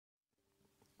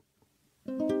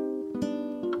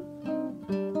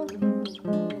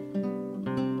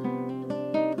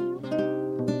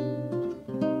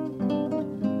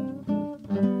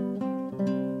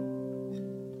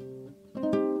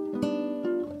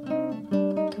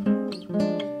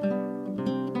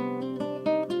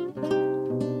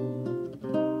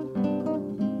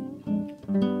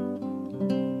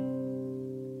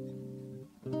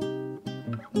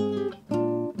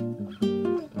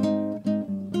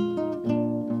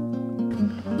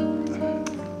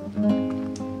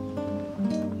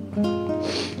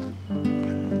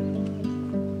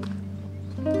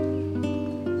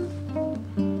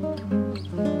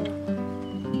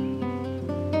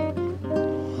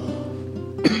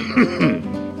See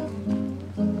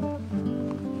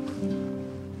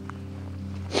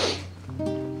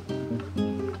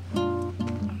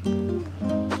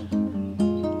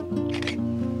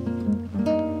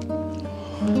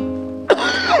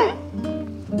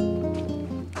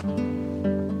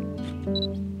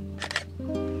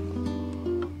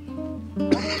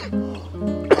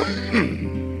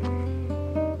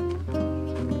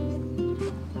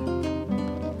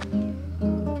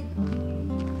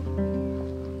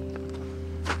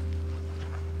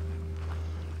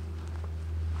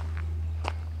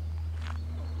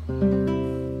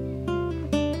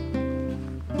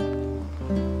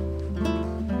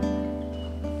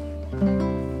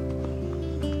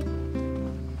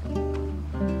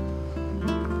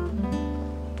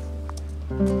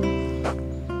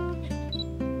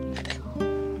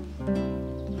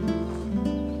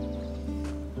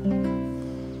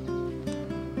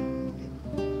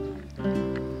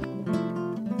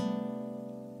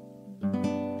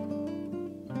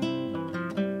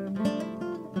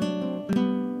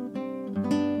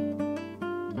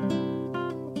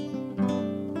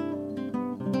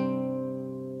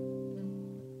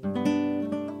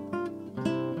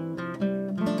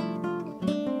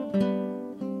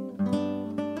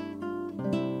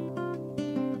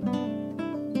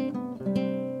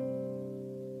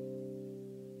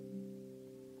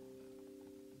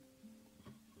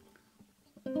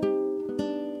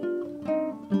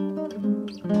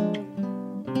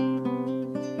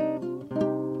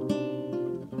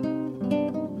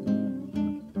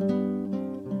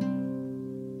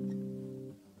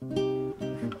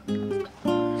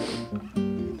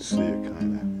a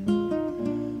kind of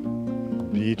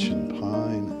beech and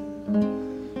pine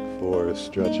forest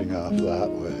stretching off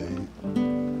that way.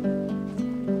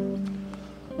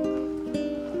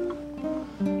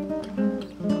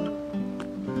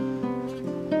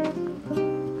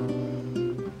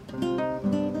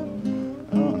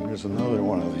 Oh, and here's another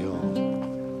one of the old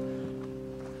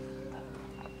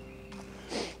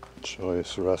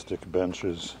choice rustic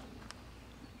benches.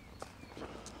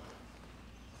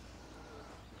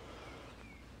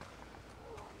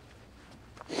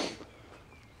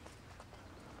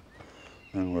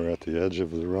 And we're at the edge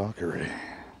of the Rockery.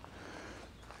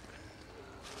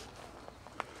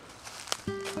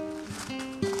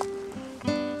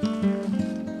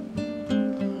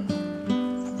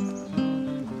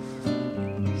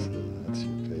 So that's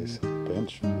your basic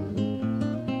bench view.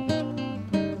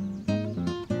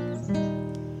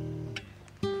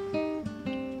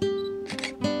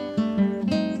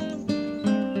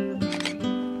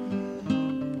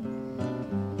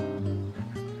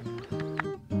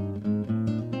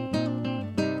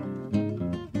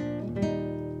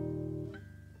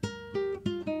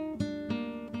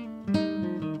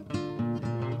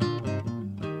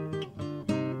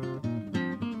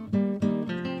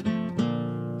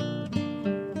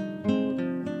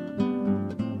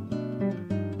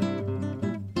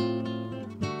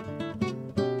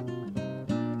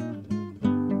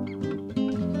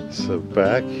 So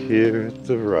back here at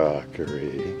the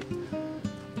Rockery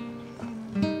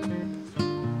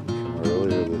from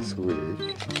earlier this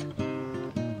week.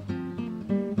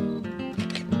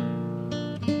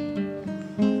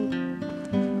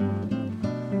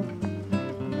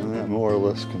 And that more or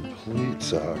less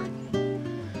completes our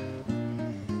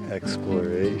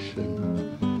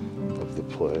exploration of the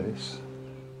place.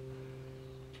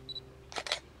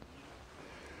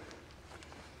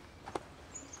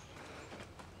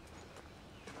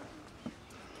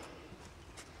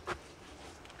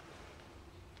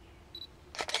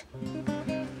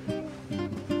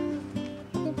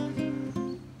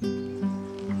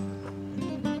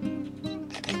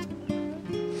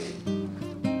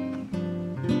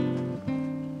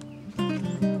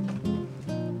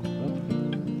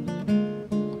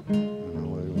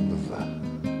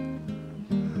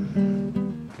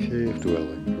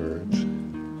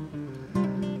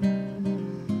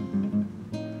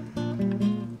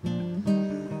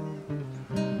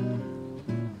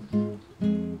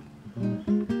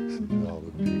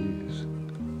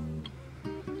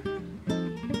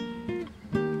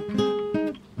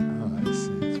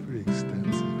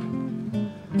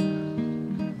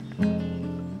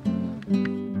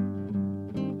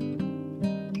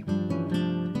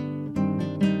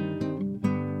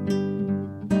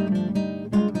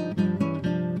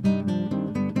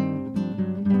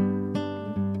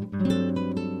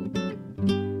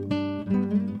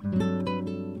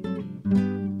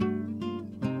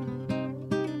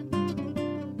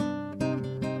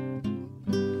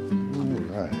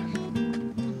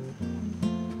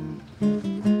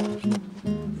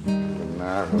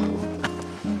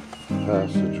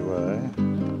 passageway.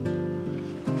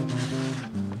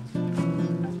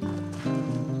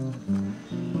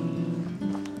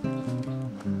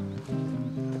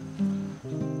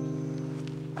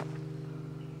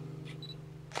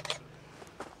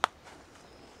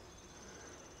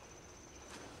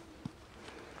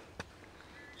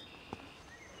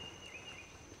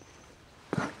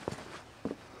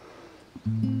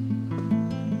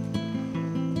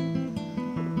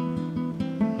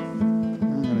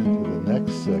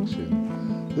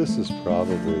 Section. This is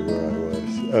probably where I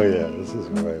was. Oh yeah, this is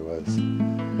where I was.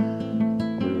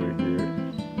 We were here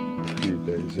a few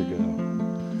days ago.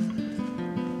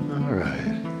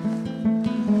 Alright.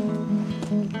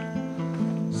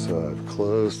 So I've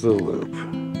closed the loop.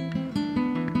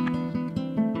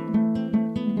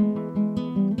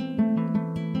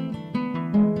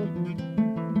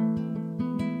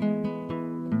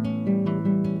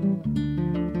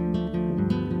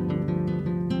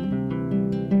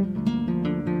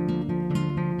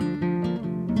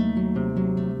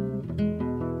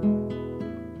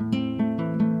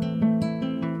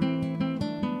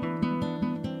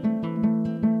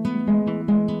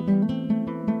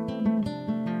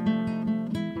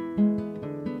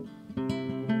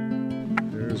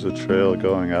 There's a trail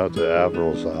going out to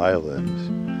Averill's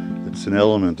Island. It's an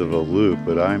element of a loop,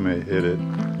 but I may hit it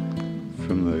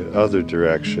from the other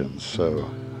direction,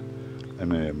 so I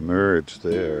may emerge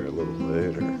there a little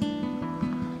later.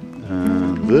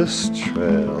 And this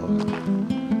trail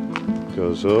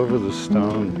goes over the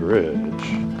stone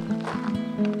bridge.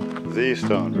 The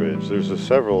stone bridge. There's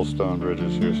several stone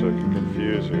bridges here, so it can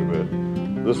confuse you, but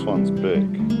this one's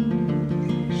big.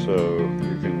 So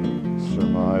you can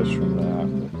surmise from that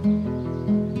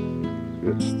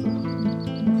it's the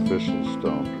official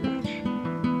stone bridge.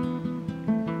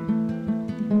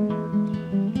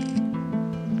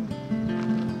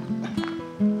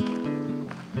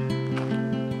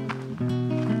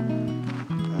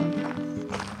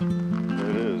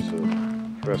 It is an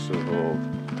impressive old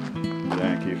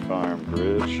Yankee Farm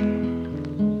bridge.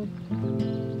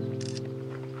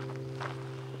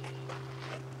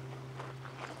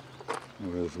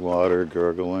 With water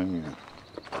gurgling and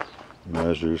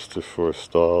measures to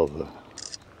forestall the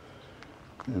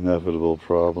inevitable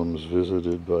problems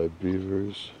visited by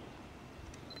beavers.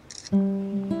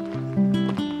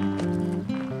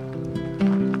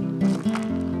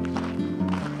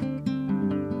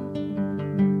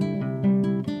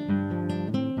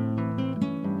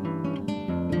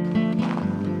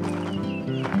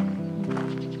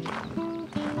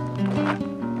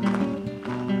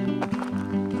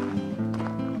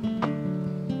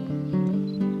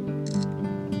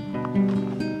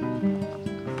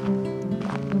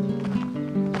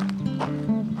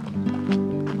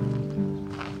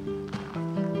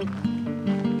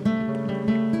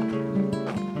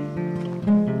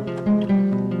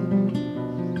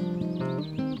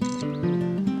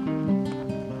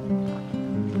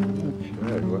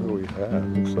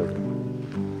 Looks like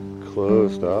a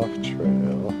closed off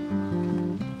trail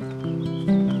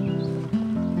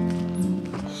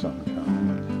of some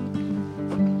kind.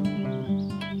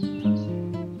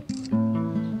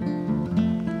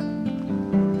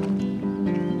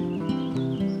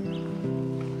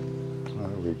 What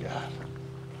do we got?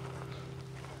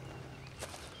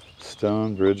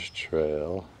 Stonebridge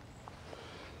Trail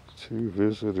to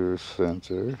Visitor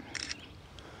Center.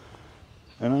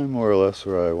 And I'm more or less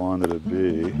where I wanted to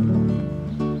be,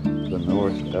 the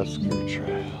North Esker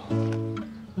Trail.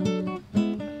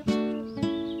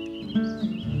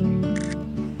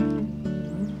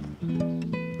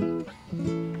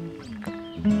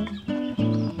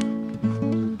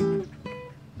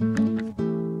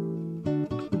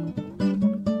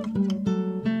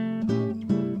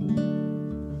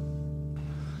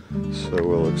 So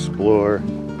we'll explore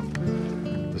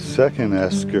the second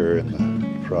Esker in the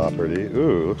property.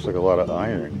 Ooh, looks like a lot of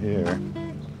iron here.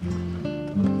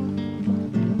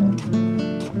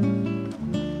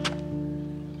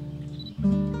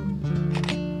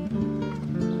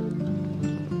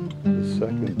 The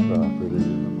second property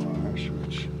in the marsh,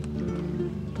 which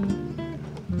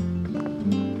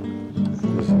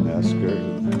is an Esker,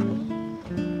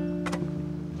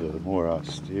 the more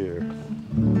austere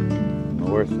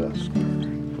North Esker.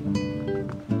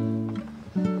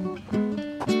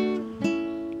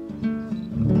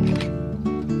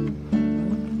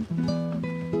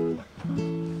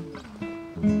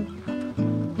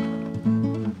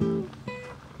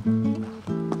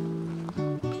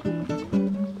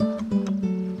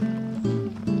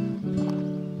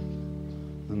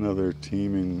 Another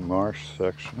teeming marsh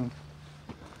section.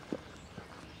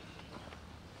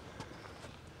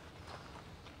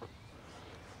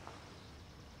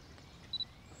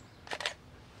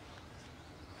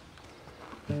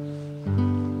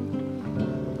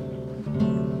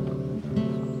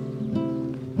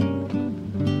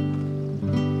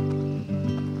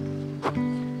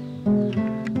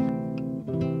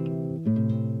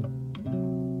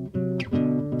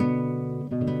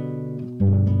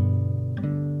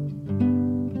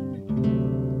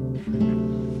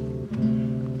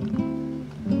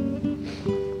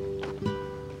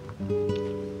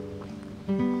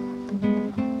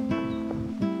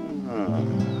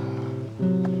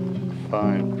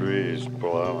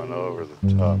 blowing over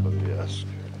the top of the Esker.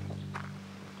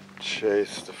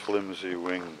 Chase the flimsy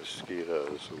winged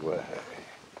mosquitoes away.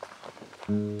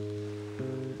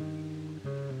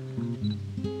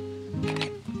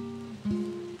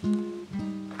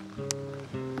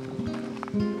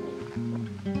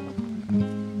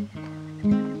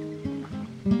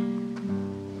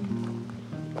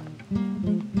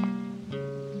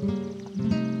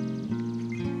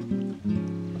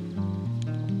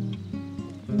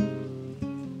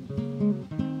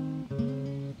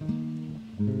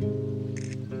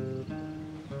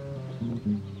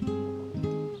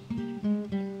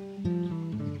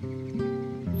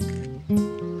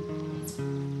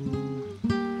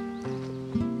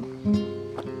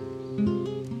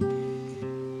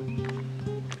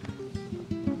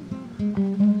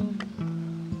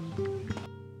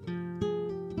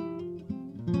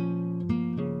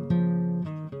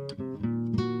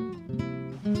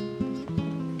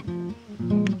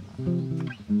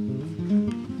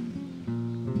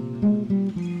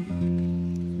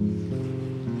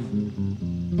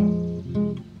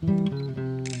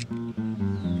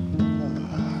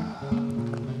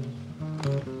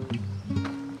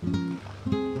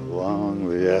 Along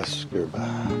the Esker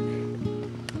back.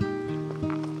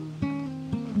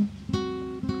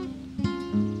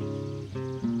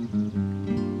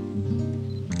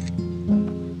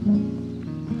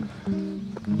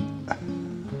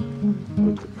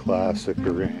 With the classic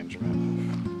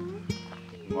arrangement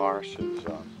of marshes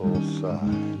on both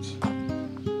sides.